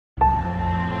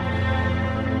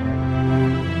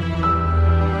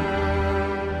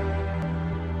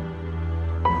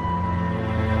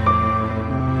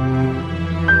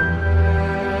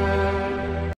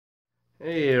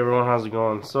how's it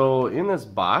going? So in this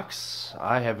box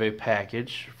I have a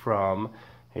package from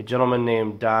a gentleman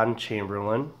named Don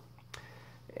Chamberlain,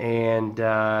 and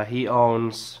he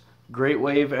owns Great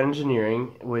Wave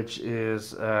Engineering, which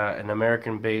is an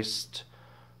American-based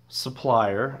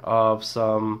supplier of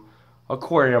some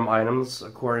aquarium items,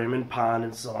 aquarium and pond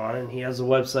and so on, and he has a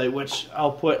website which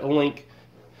I'll put a link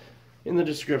in the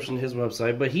description to his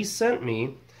website. But he sent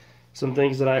me some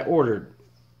things that I ordered,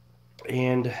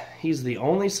 and he's the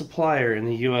only supplier in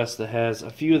the US that has a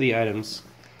few of the items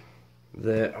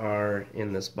that are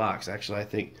in this box. Actually, I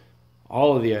think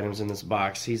all of the items in this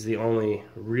box, he's the only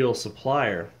real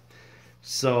supplier.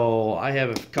 So I have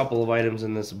a couple of items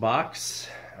in this box.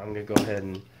 I'm going to go ahead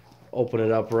and open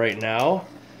it up right now.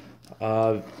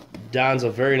 Don's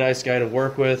a very nice guy to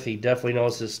work with. He definitely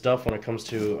knows his stuff when it comes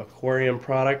to aquarium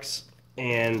products,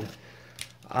 and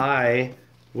I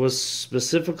was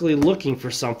specifically looking for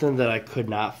something that I could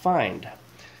not find.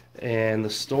 And the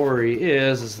story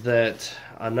is that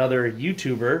another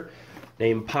YouTuber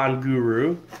named Pond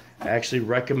Guru actually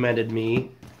recommended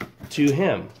me to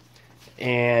him.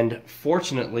 And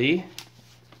fortunately,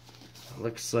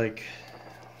 looks like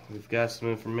we've got some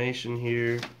information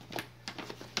here.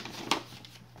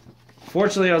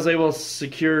 Fortunately, I was able to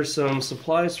secure some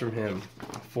supplies from him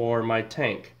for my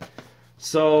tank.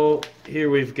 So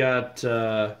here we've got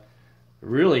a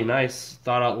really nice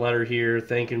thought out letter here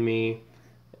thanking me,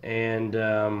 and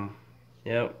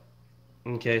yep.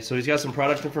 Okay, so he's got some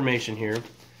product information here,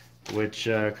 which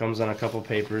comes on a couple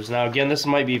papers. Now again, this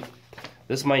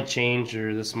might change,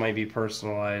 or this might be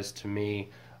personalized to me.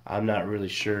 I'm not really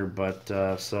sure, but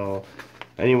so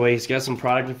anyway, he's got some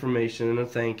product information and a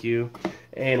thank you.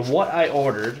 And what I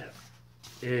ordered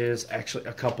is actually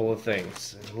a couple of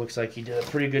things. It looks like he did a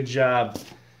pretty good job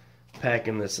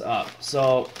packing this up.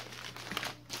 So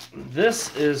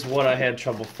this is what I had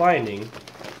trouble finding,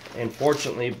 and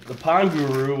fortunately the Pond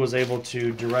Guru was able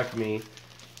to direct me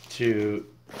to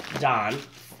Don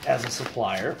as a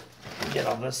supplier. Get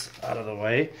all this out of the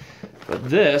way. But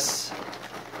this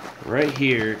right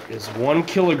here is 1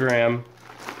 kilogram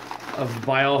of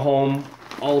BioHome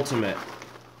Ultimate.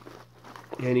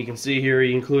 And you can see here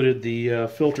he included the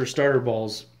filter starter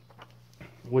balls,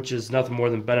 which is nothing more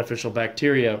than beneficial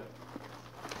bacteria.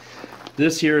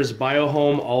 This here is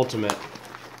BioHome Ultimate,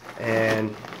 and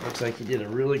looks like he did a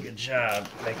really good job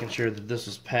making sure that this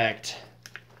was packed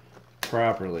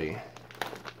properly.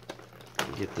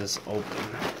 Get this open.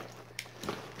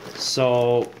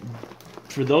 So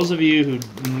for those of you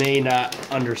who may not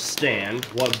understand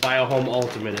what BioHome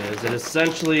Ultimate is, it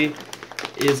essentially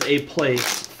is a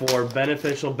place for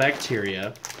beneficial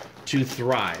bacteria to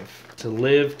thrive, to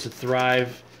live, to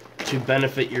thrive, to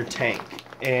benefit your tank.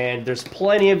 And there's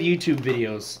plenty of YouTube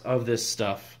videos of this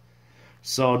stuff.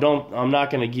 So I'm not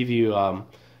going to give you,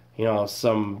 you know,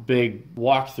 some big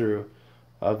walkthrough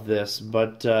of this,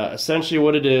 but essentially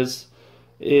what it is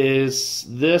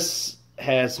this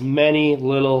has many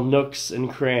little nooks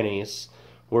and crannies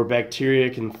where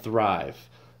bacteria can thrive.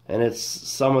 And it's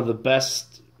some of the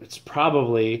best, it's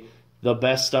probably the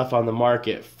best stuff on the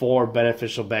market for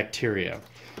beneficial bacteria.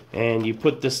 And you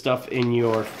put this stuff in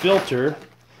your filter,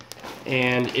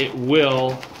 and it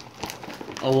will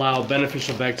allow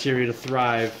beneficial bacteria to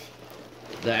thrive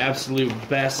the absolute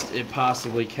best it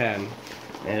possibly can.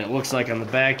 And it looks like on the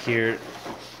back here,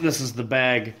 this is the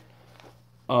bag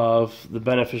of the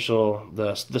beneficial,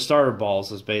 the starter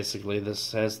balls is basically,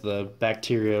 this has the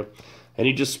bacteria, and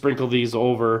you just sprinkle these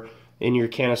over in your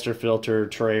canister filter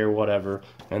tray or whatever,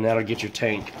 and that'll get your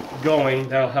tank going.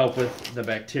 That'll help with the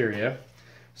bacteria.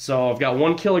 So I've got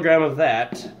 1 kilogram of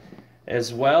that,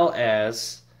 as well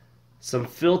as some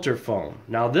filter foam.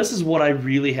 Now this is what I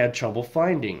really had trouble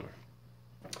finding.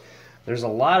 There's a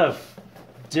lot of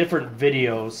different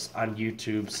videos on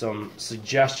YouTube, some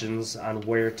suggestions on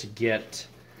where to get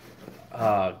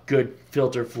good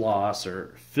filter floss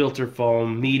or filter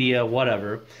foam, media,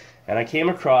 whatever. And I came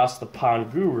across the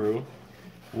Pond Guru,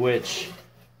 which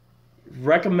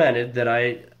recommended that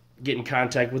I get in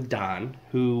contact with Don,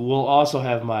 who will also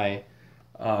have my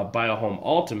BioHome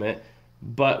Ultimate,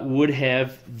 but would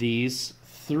have these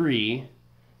 3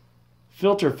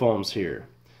 filter foams here.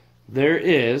 There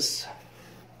is,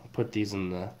 I'll put these in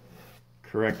the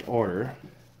correct order,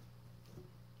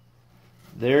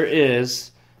 there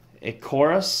is a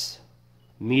coarse,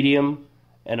 medium,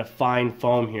 and a fine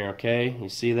foam here, okay? You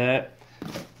see that?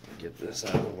 Get this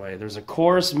out of the way. There's a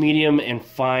coarse, medium, and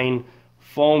fine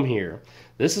foam here.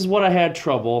 This is what I had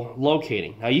trouble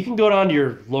locating. Now you can go down to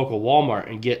your local Walmart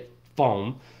and get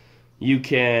foam. You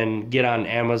can get on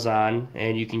Amazon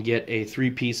and you can get a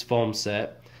 3-piece foam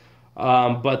set.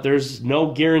 but there's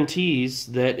no guarantees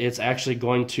that it's actually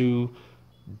going to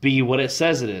be what it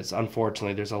says it is.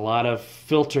 Unfortunately, there's a lot of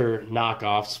filter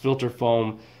knockoffs, filter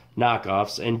foam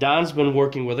knockoffs, and Don's been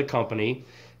working with a company,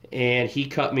 and he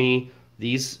cut me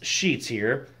these sheets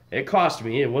here. It cost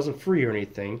me, it wasn't free or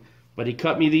anything, but he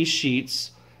cut me these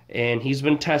sheets, and he's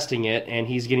been testing it, and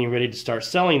he's getting ready to start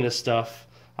selling this stuff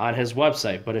on his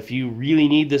website. But if you really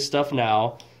need this stuff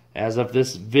now, as of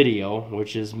this video,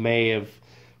 which is May of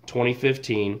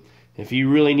 2015, if you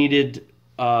really needed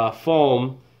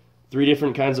foam, 3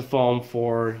 different kinds of foam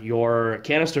for your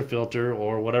canister filter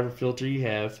or whatever filter you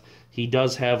have, he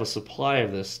does have a supply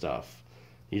of this stuff.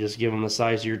 You just give him the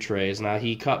size of your trays. Now,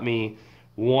 he cut me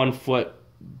 1 foot,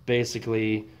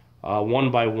 basically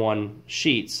 1x1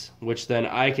 sheets, which then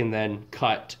I can then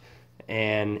cut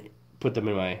and put them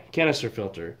in my canister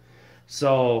filter.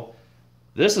 So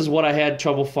this is what I had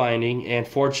trouble finding, and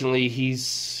fortunately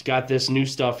he's got this new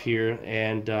stuff here,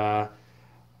 and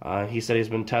he said he's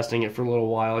been testing it for a little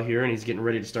while here, and he's getting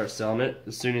ready to start selling it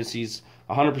as soon as he's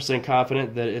 100%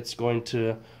 confident that it's going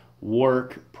to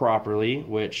work properly,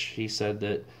 which he said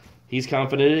that he's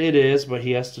confident it is, but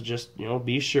he has to just, you know,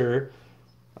 be sure.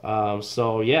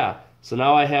 So yeah, so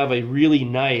now I have a really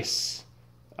nice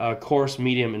coarse,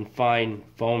 medium, and fine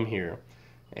foam here,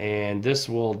 and this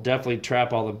will definitely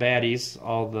trap all the baddies,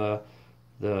 all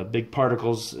the big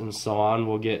particles and so on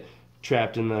will get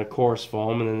trapped in the coarse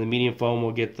foam, and then the medium foam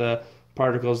will get the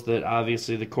particles that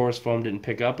obviously the coarse foam didn't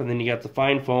pick up, and then you got the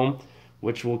fine foam,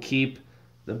 which will keep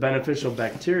the beneficial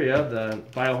bacteria, the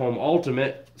BioHome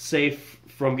Ultimate, safe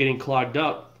from getting clogged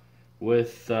up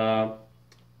with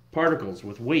particles,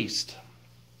 with waste.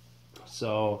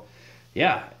 So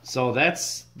yeah, so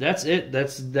that's it.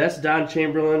 That's Don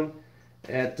Chamberlain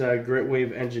at Great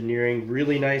Wave Engineering.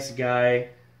 Really nice guy.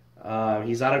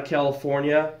 He's out of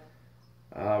California.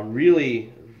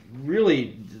 Really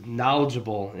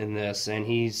knowledgeable in this, and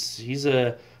he's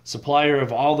a supplier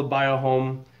of all the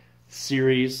BioHome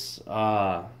series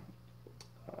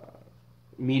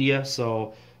media.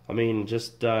 So I mean,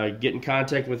 just get in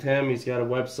contact with him. He's got a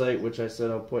website, which I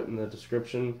said I'll put in the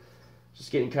description.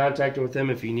 Just get in contact with him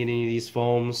if you need any of these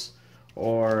foams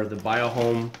or the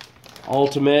BioHome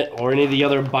Ultimate or any of the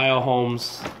other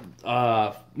BioHome's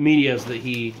medias that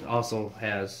he also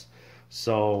has.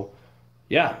 So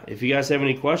yeah, if you guys have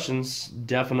any questions,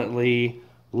 definitely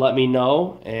let me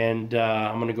know, and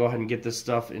I'm going to go ahead and get this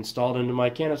stuff installed into my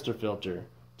canister filter.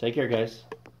 Take care, guys.